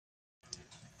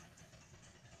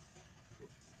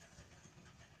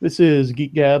This is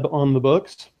Geek Gab on the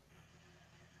Books.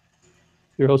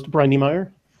 Your host, Brian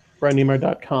Niemeyer,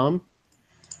 brianniemeyer.com.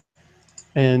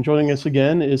 And joining us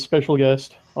again is special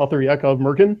guest author Yakov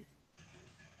Merkin,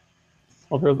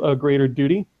 author of A Greater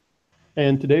Duty.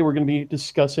 And today we're going to be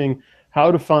discussing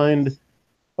how to find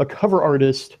a cover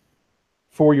artist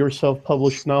for your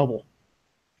self-published novel.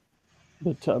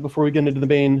 But before we get into the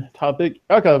main topic,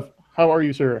 Yakov, how are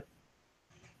you, sir?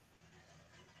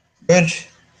 Good.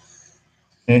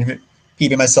 And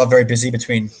keeping myself very busy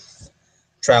between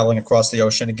traveling across the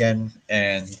ocean again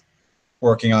and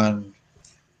working on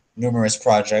numerous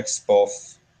projects,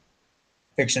 both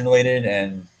fiction related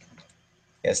and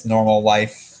I guess normal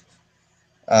life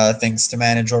things to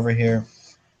manage over here.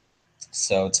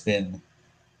 So it's been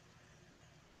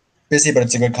busy, but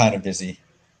it's a good kind of busy.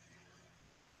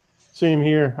 Same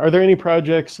here. Are there any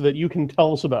projects that you can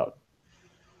tell us about?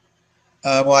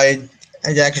 Well, I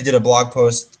actually did a blog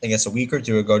post, I guess, a week or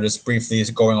two ago, just briefly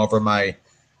going over my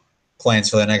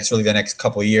plans for the next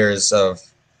couple of years of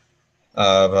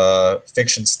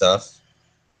fiction stuff.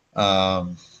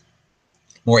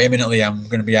 More imminently, I'm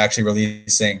going to be actually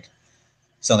releasing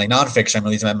something nonfiction. I'm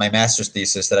releasing my master's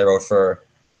thesis that I wrote for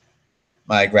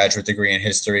my graduate degree in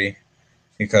history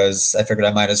because I figured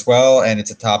I might as well, and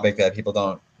it's a topic that people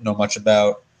don't know much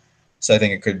about, so I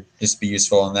think it could just be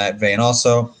useful in that vein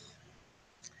also.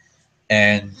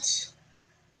 And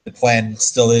the plan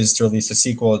still is to release a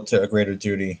sequel to A Greater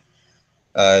Duty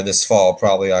this fall,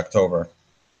 probably October.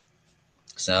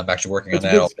 So I'm actually working on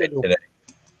that all day today.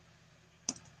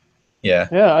 Yeah.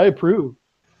 Yeah, I approve.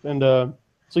 And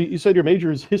so you said your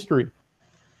major is history.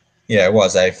 Yeah, it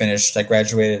was. I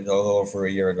graduated a little over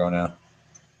a year ago now.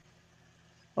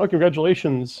 Oh,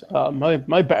 congratulations.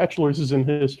 My bachelor's is in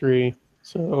history,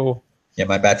 so... Yeah,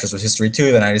 my bachelor's was history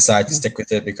too, then I decided to stick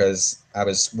with it because I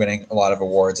was winning a lot of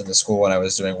awards in the school and I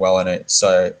was doing well in it.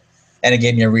 And it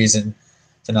gave me a reason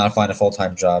to not find a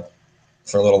full-time job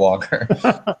for a little longer.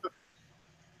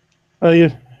 You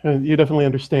definitely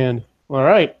understand. All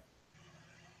right.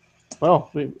 Well,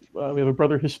 we have a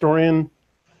brother historian,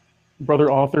 brother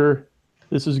author.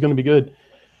 This is going to be good.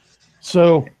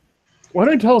 So why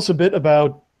don't you tell us a bit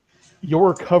about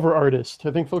your cover artist?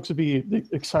 I think folks would be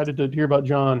excited to hear about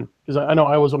John, because I know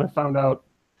I was when I found out.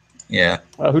 Yeah.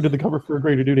 Who did the cover for A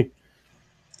Greater Duty?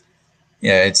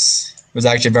 Yeah, it was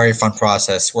actually a very fun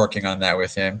process working on that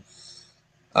with him.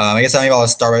 I guess I'll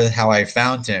start with how I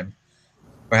found him,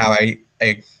 or how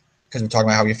because we're talking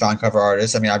about how we found cover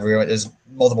artists. I mean, I've realized there's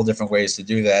multiple different ways to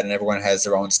do that, and everyone has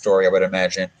their own story, I would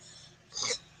imagine.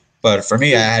 But for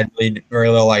me, I had really very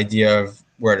little idea of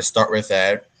where to start with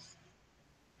that.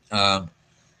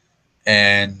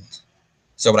 And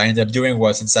so what I ended up doing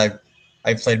was, since I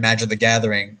played Magic the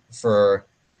Gathering for,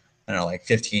 I don't know, like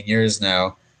 15 years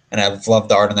now, and I've loved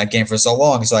the art in that game for so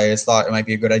long, so I just thought it might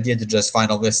be a good idea to just find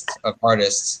a list of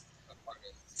artists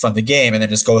from the game and then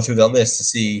just go through the list to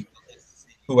see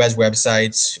who has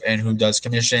websites and who does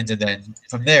commissions, and then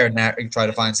from there try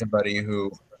to find somebody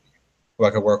who I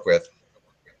could work with.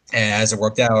 And as it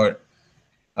worked out,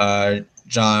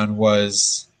 John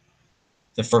was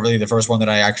really the first one that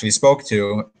I actually spoke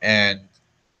to, and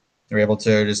they were able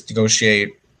to just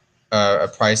negotiate a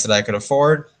price that I could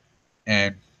afford,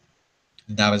 and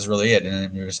that was really it. And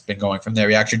then we've just been going from there.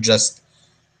 We actually just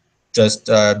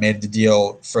made the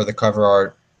deal for the cover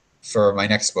art for my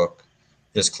next book.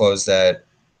 Just closed that,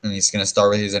 and he's going to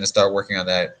start working on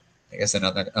that, I guess,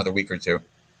 another week or two.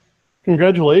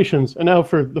 Congratulations. And now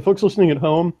for the folks listening at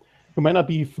home who might not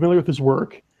be familiar with his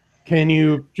work, can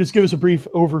you just give us a brief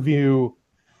overview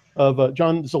of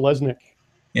John Zalesnik?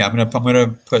 Yeah, I'm gonna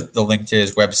put the link to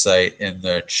his website in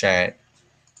the chat.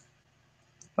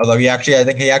 Although I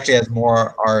think he actually has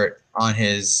more art on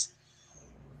his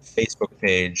Facebook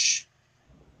page.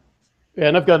 Yeah,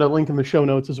 and I've got a link in the show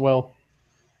notes as well.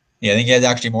 Yeah, I think he has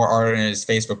actually more art on his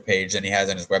Facebook page than he has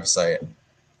on his website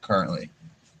currently.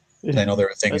 Yeah. I know there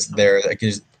are things there. Like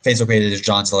his Facebook page is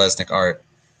John Zalesnik Art,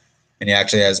 and he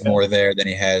actually has more there than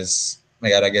he has.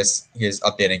 I guess he is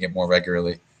updating it more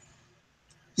regularly.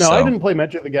 Now, I didn't play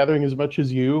Magic the Gathering as much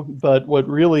as you, but what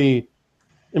really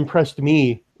impressed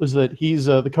me was that he's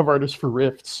the cover artist for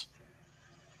Rifts,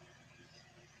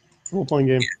 role-playing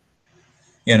game.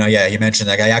 Yeah, he mentioned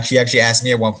that. He actually asked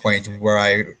me at one point where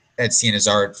I had seen his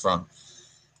art from,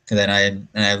 because then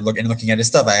looking at his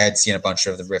stuff, I had seen a bunch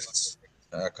of the Rifts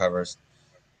covers.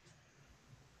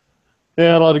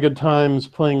 Yeah, a lot of good times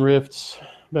playing Rifts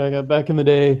back in the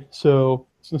day, so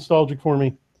it's nostalgic for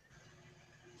me.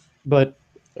 But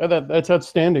that's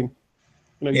outstanding.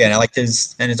 Yeah, and I liked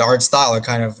his art style.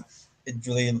 It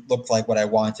really looked like what I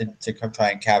wanted to try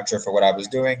and capture for what I was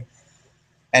doing.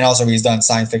 And also, he's done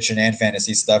science fiction and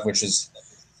fantasy stuff, which is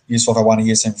useful if I want to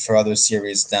use him for other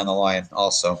series down the line.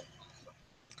 Also,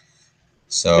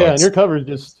 so Yeah, and it's your cover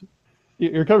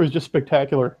is just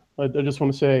spectacular. I just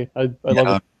want to say I love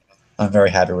yeah, it. I'm very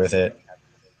happy with it.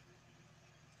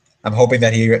 I'm hoping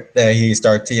that he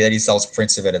sells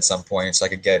prints of it at some point, so I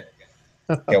could get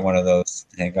one of those.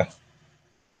 To hang up.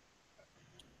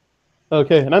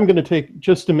 Okay, and I'm going to take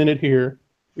just a minute here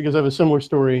because I have a similar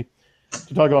story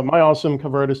to talk about my awesome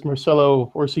cover artist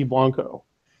Marcelo Orsi Blanco,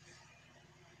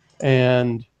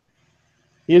 and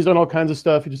he has done all kinds of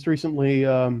stuff. He just recently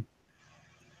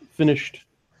finished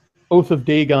Oath of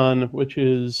Dagon, which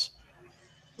is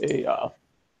a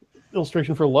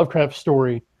illustration for a Lovecraft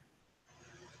story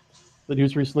that he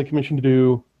was recently commissioned to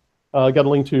do. Got a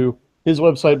link to his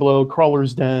website below,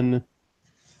 Crawler's Den.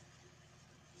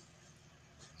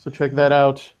 So check that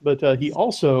out. But he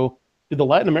also did the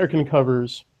Latin American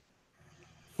covers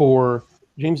for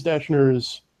James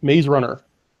Dashner's Maze Runner.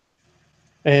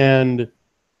 And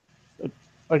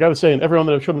like I was saying, everyone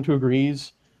that I've shown him to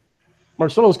agrees,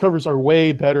 Marcelo's covers are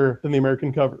way better than the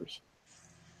American covers.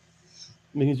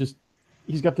 I mean,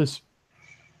 he's got this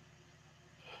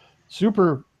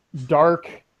super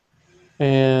dark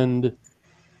and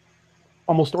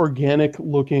almost organic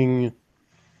looking,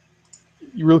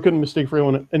 you really couldn't mistake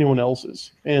for anyone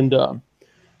else's. And the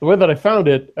way that I found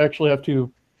it, I actually have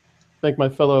to thank my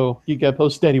fellow Geek Gab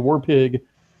host, Daddy Warpig.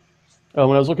 When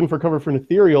I was looking for a cover for an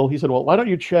Ethereal, he said, well, why don't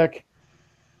you check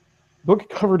book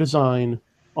cover design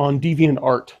on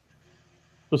DeviantArt? So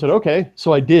I said, okay.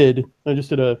 So I did. I just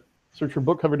did a search for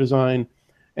book cover design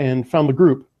and found the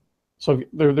group. So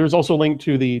there's also a link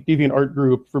to the DeviantArt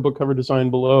group for book cover design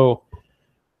below.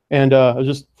 And I was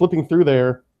just flipping through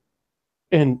there,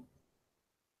 and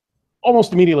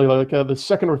almost immediately, like the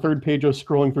second or third page I was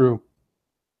scrolling through,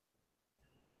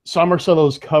 saw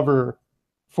Marcelo's cover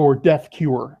for Death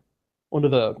Cure, one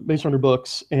of the Maze Runner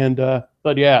books. And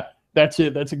but yeah, that's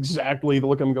it. That's exactly the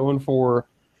look I'm going for.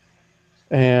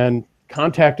 And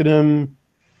contacted him.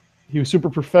 He was super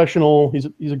professional.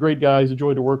 He's a great guy. He's a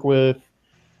joy to work with.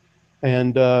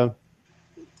 And yeah,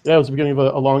 it was the beginning of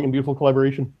a long and beautiful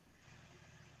collaboration.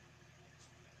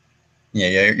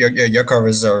 Yeah, your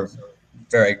covers are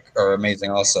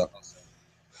amazing. Also,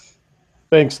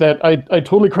 Thanks. That I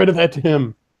totally credit that to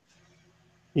him.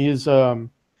 He is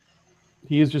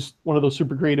just one of those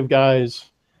super creative guys.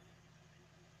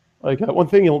 Like one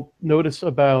thing you'll notice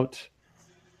about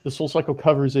the Soul Cycle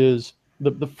covers is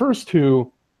the first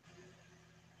two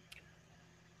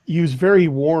use very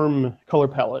warm color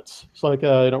palettes. It's like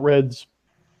reds,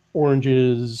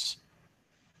 oranges,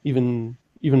 even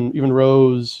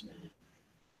rose.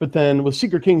 But then with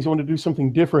Secret Kings, he wanted to do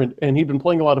something different, and he'd been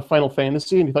playing a lot of Final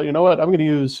Fantasy, and he thought, you know what, I'm going to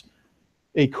use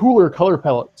a cooler color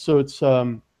palette, so it's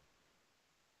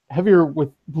heavier with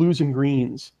blues and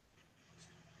greens.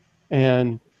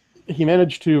 And he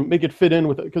managed to make it fit in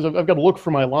with it, because I've got to look for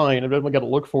my line. I've got to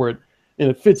look for it, and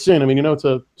it fits in. I mean, it's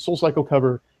a Soul Cycle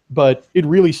cover, but it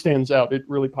really stands out. It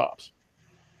really pops.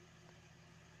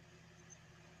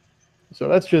 So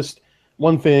that's just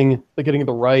one thing that getting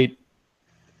the right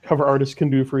cover artist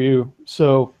can do for you.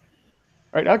 So, all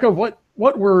right, Akov,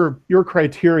 what were your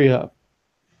criteria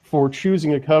for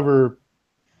choosing a cover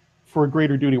for a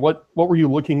greater duty? What were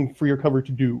you looking for your cover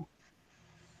to do?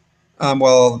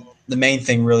 Well, the main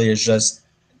thing really is just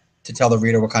to tell the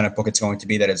reader what kind of book it's going to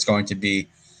be. That it's going to be,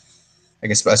 I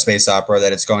guess, a space opera.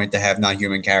 That it's going to have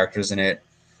non-human characters in it,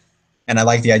 and I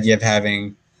like the idea of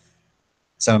having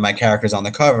some of my characters on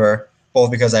the cover,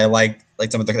 both because I like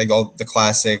some of the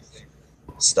classic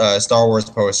Star Wars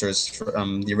posters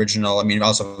from the original. I mean,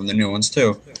 also from the new ones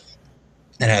too,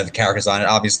 and have the characters on it.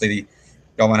 Obviously, you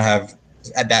don't want to have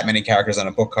that many characters on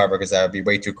a book cover because that would be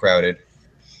way too crowded.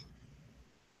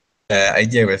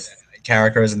 Idea with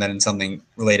characters and then something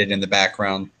related in the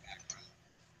background.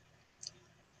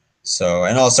 So,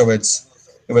 and also it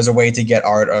was a way to get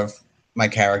art of my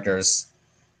characters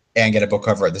and get a book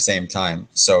cover at the same time.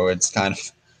 So it's kind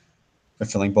of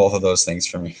fulfilling both of those things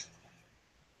for me.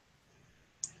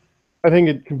 I think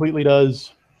it completely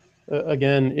does.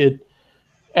 Again, it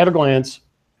at a glance,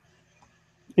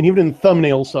 and even in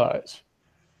thumbnail size,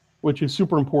 which is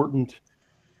super important,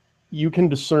 you can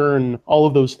discern all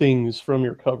of those things from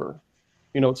your cover.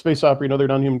 You know, it's space opera. You know, they're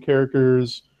non-human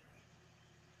characters.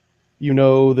 You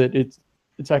know that it's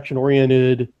action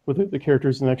oriented with the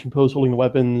characters in action pose holding the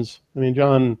weapons. I mean,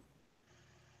 John,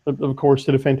 of course,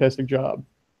 did a fantastic job.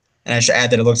 And I should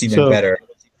add that it looks even better.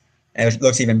 And it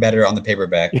looks even better on the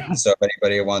paperback. Yeah. So if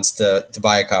anybody wants to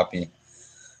buy a copy,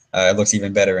 it looks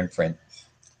even better in print.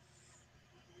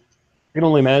 I can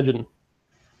only imagine.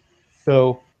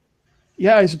 So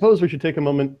yeah, I suppose we should take a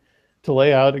moment to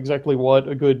lay out exactly what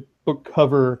a good book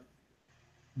cover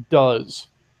does.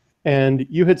 And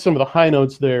you hit some of the high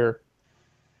notes there,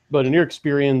 but in your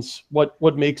experience, what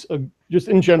makes a, just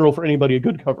in general for anybody, a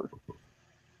good cover?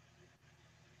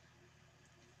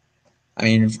 I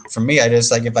mean, for me, I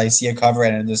just like if I see a cover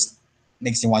and it just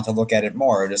makes me want to look at it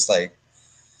more. Just like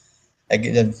I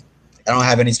don't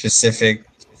have any specific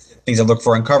things I look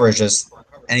for in covers. Just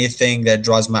anything that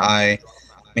draws my eye,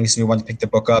 makes me want to pick the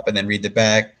book up and then read the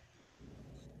back.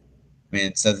 I mean,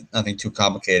 it's nothing too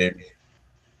complicated.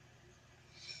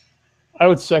 I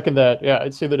would second that. Yeah,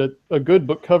 I'd say that a good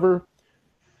book cover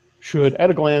should, at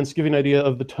a glance, give you an idea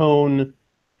of the tone,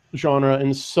 genre,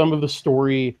 and some of the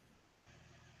story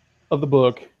of the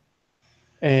book.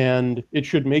 And it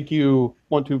should make you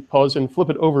want to pause and flip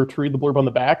it over to read the blurb on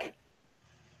the back.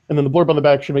 And then the blurb on the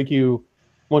back should make you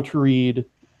want to read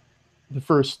the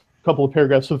first couple of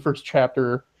paragraphs of the first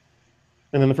chapter.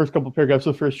 And then the first couple of paragraphs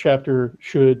of the first chapter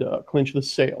should clinch the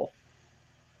sale.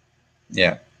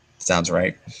 Yeah, sounds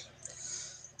right.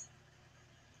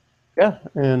 Yeah,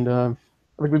 and I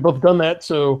think we've both done that,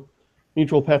 so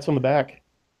mutual pats on the back.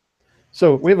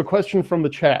 So we have a question from the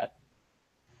chat.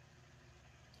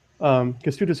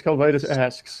 Kęstutis Kalvaitis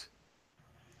asks,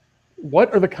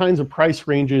 what are the kinds of price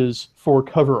ranges for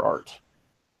cover art?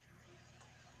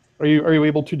 Are you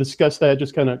able to discuss that,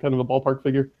 just kind of a ballpark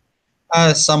figure?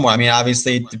 Somewhat. I mean,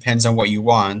 obviously, it depends on what you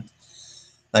want.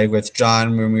 Like with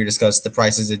John, when we discussed the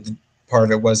prices, part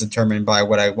of it was determined by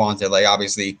what I wanted. Like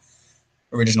obviously,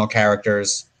 original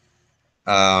characters is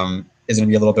going to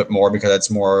be a little bit more because it's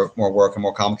more work and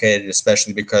more complicated,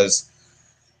 especially because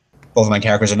both of my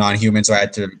characters are non-human, so I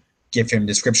had to give him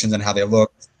descriptions on how they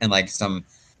look and like some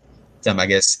I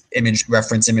guess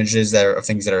reference images that are of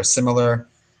things that are similar.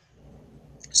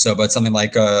 So, but something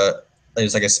like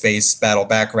there's like a space battle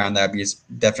background that'd be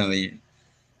definitely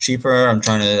cheaper. I'm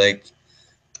trying to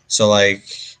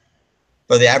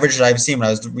but the average that I've seen when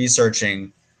I was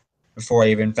researching before I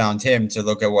even found him to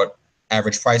look at what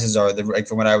average prices are, like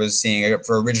from what I was seeing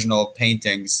for original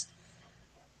paintings,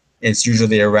 it's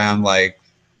usually around like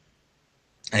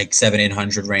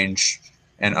 700-800 range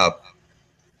and up.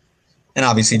 And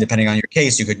obviously, depending on your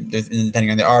case,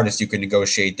 depending on the artist, you could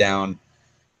negotiate down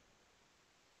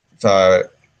to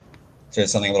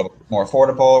something a little bit more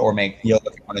affordable, or make deal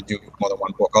if you want to do more than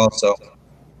one book also.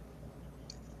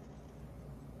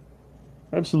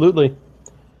 Absolutely.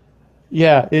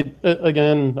 Yeah, it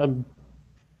again, I'm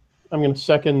going to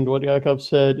second what Yakov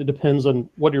said. It depends on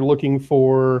what you're looking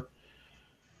for.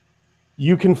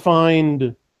 You can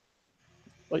find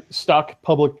like stock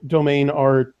public domain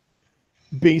art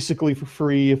basically for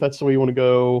free if that's the way you want to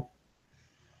go.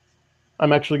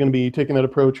 I'm actually going to be taking that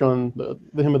approach on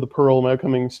the Hymn of the Pearl, my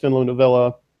upcoming Stenlo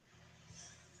novella.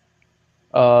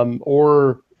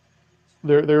 Or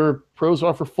their pros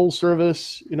offer full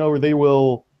service, where they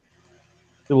will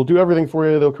do everything for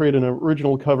you. They'll create an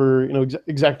original cover,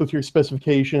 exactly to your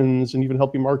specifications, and even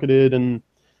help you market it. And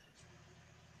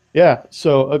yeah,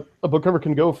 so a book cover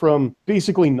can go from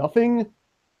basically nothing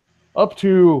up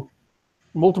to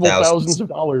multiple thousands of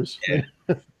dollars. Yeah.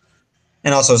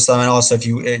 And also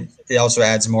if it also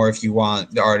adds more if you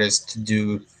want the artist to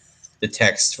do the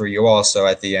text for you also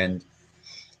at the end,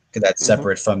 because that's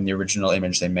separate from the original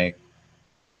image they make.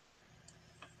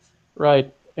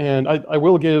 Right. And I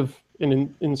will give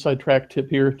an inside track tip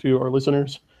here to our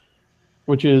listeners,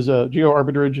 which is Geo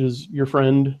Arbitrage is your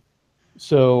friend.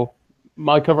 So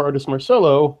my cover artist,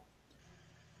 Marcelo,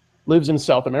 lives in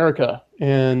South America,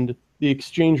 and the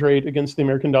exchange rate against the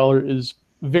American dollar is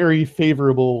very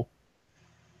favorable.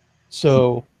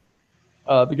 So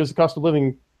because the cost of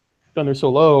living down there so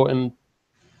low and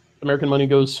American money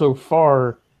goes so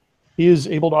far, he is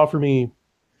able to offer me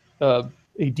a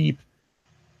deep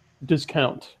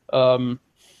discount. And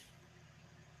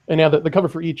yeah, the cover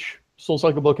for each Soul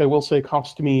Cycle book, I will say,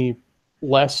 cost me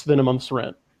less than a month's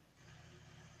rent.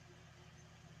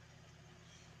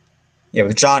 Yeah,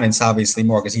 with John, it's obviously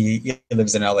more because he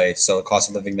lives in LA, so the cost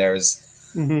of living there is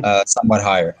somewhat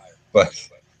higher.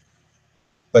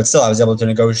 But still, I was able to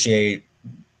negotiate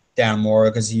down more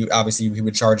because he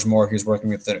would charge more if he was working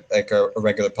with a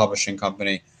regular publishing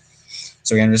company.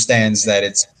 So he understands that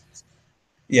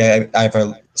I have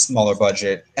a smaller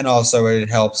budget, and also it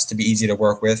helps to be easy to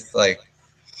work with. Like,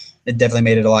 it definitely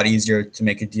made it a lot easier to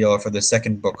make a deal for the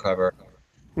second book cover.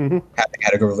 Having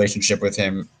had a good relationship with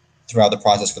him throughout the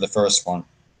process for the first one.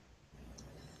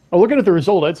 Oh, looking at the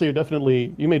result, I'd say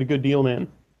you made a good deal, man.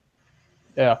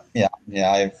 Yeah.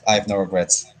 I have no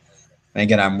regrets. And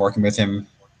again, I'm working with him,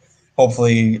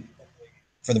 hopefully,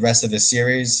 for the rest of this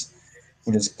series.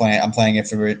 I'm planning it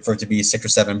for it to be 6 or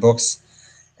 7 books.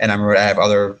 and I have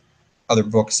other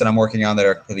books that I'm working on that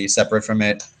are completely separate from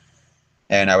it.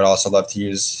 And I would also love to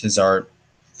use his art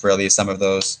for at least some of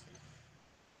those.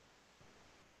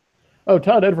 Oh,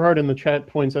 Todd Everhart in the chat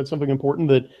points out something important,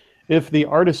 that if the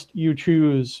artist you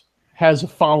choose has a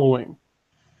following,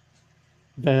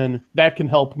 then that can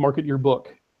help market your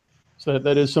book. So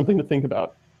that is something to think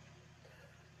about.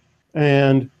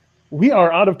 And we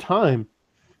are out of time.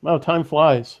 Wow, time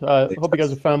flies. Hope you guys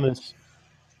have found this.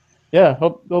 Yeah,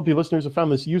 hope you listeners have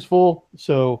found this useful.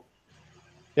 So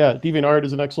yeah, DeviantArt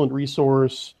is an excellent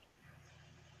resource.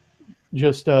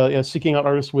 Just yeah, seeking out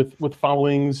artists with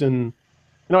followings, and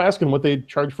asking what they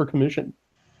charge for commission.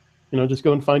 Just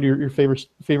go and find your favorite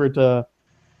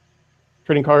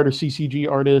trading card or CCG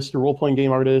artist or role-playing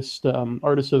game artist,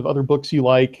 artists of other books you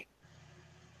like,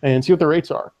 and see what their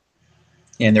rates are.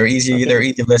 And they're easy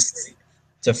lists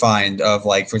to find of,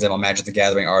 like, for example, Magic the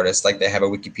Gathering artists. Like, they have a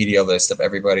Wikipedia list of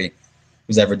everybody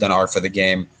who's ever done art for the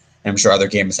game. And I'm sure other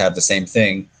games have the same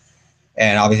thing.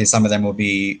 And obviously some of them will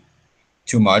be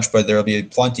too much, but there will be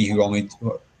plenty who only,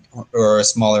 or a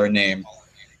smaller name,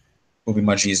 will be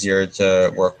much easier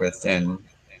to work with and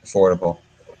affordable.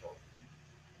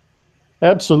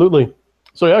 Absolutely.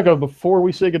 So Jakob, before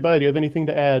we say goodbye, do you have anything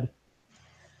to add?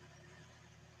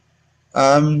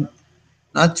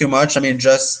 Not too much. I mean,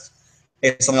 just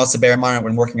something else to bear in mind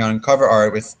when working on cover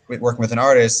art with working with an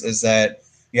artist is that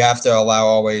you have to allow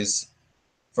always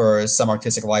for some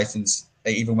artistic license,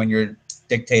 even when you're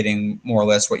dictating more or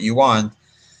less what you want.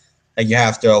 Like, you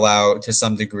have to allow to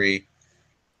some degree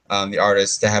the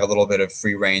artist to have a little bit of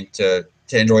free reign to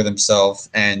enjoy themselves,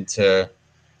 and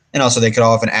also they could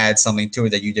often add something to it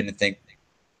that you didn't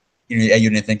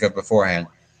think of beforehand.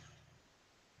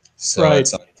 So right.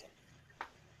 It's something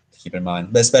to keep in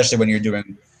mind, but especially when you're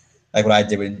doing like what I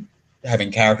did when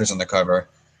having characters on the cover.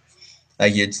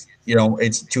 Like, it's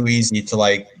too easy to,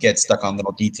 like, get stuck on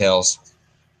little details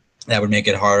that would make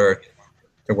it harder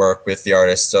to work with the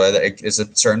artist. So there's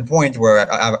a certain point where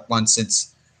once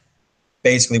it's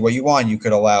basically what you want, you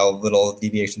could allow little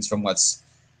deviations from what's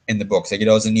in the book. Like, it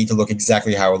doesn't need to look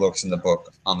exactly how it looks in the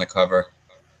book on the cover.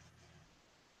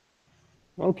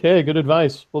 Okay, good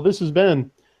advice. Well, this has been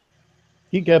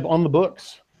Geek Gab on the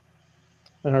books,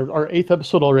 and our 8th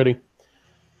episode already.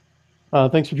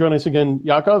 Thanks for joining us again,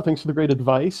 Jakob. Thanks for the great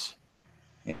advice.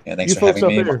 Yeah, thanks for having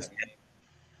me.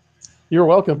 You're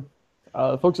welcome.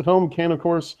 Folks at home can, of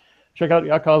course, check out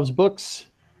Jakob's books.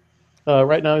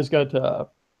 Right now, he's got A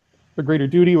Greater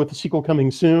Duty with the sequel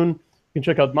coming soon. You can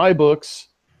check out my books.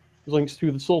 There's links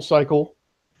to The Soul Cycle,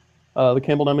 the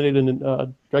Campbell-nominated and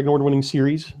Dragon Award-winning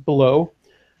series below.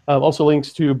 Also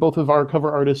links to both of our cover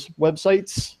artists'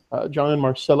 websites, John and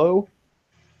Marcelo.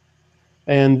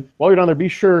 And while you're down there, be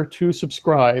sure to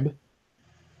subscribe.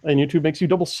 And YouTube makes you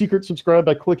double secret subscribe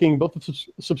by clicking both the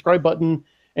subscribe button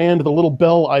and the little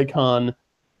bell icon. And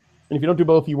if you don't do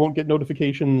both, you won't get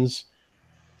notifications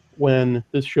when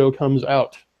this show comes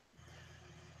out.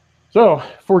 So,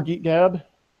 for Geek Gab,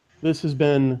 this has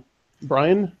been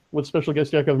Brian with special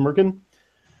guest Jakob Merkin.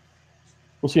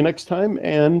 We'll see you next time,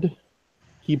 and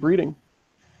keep reading.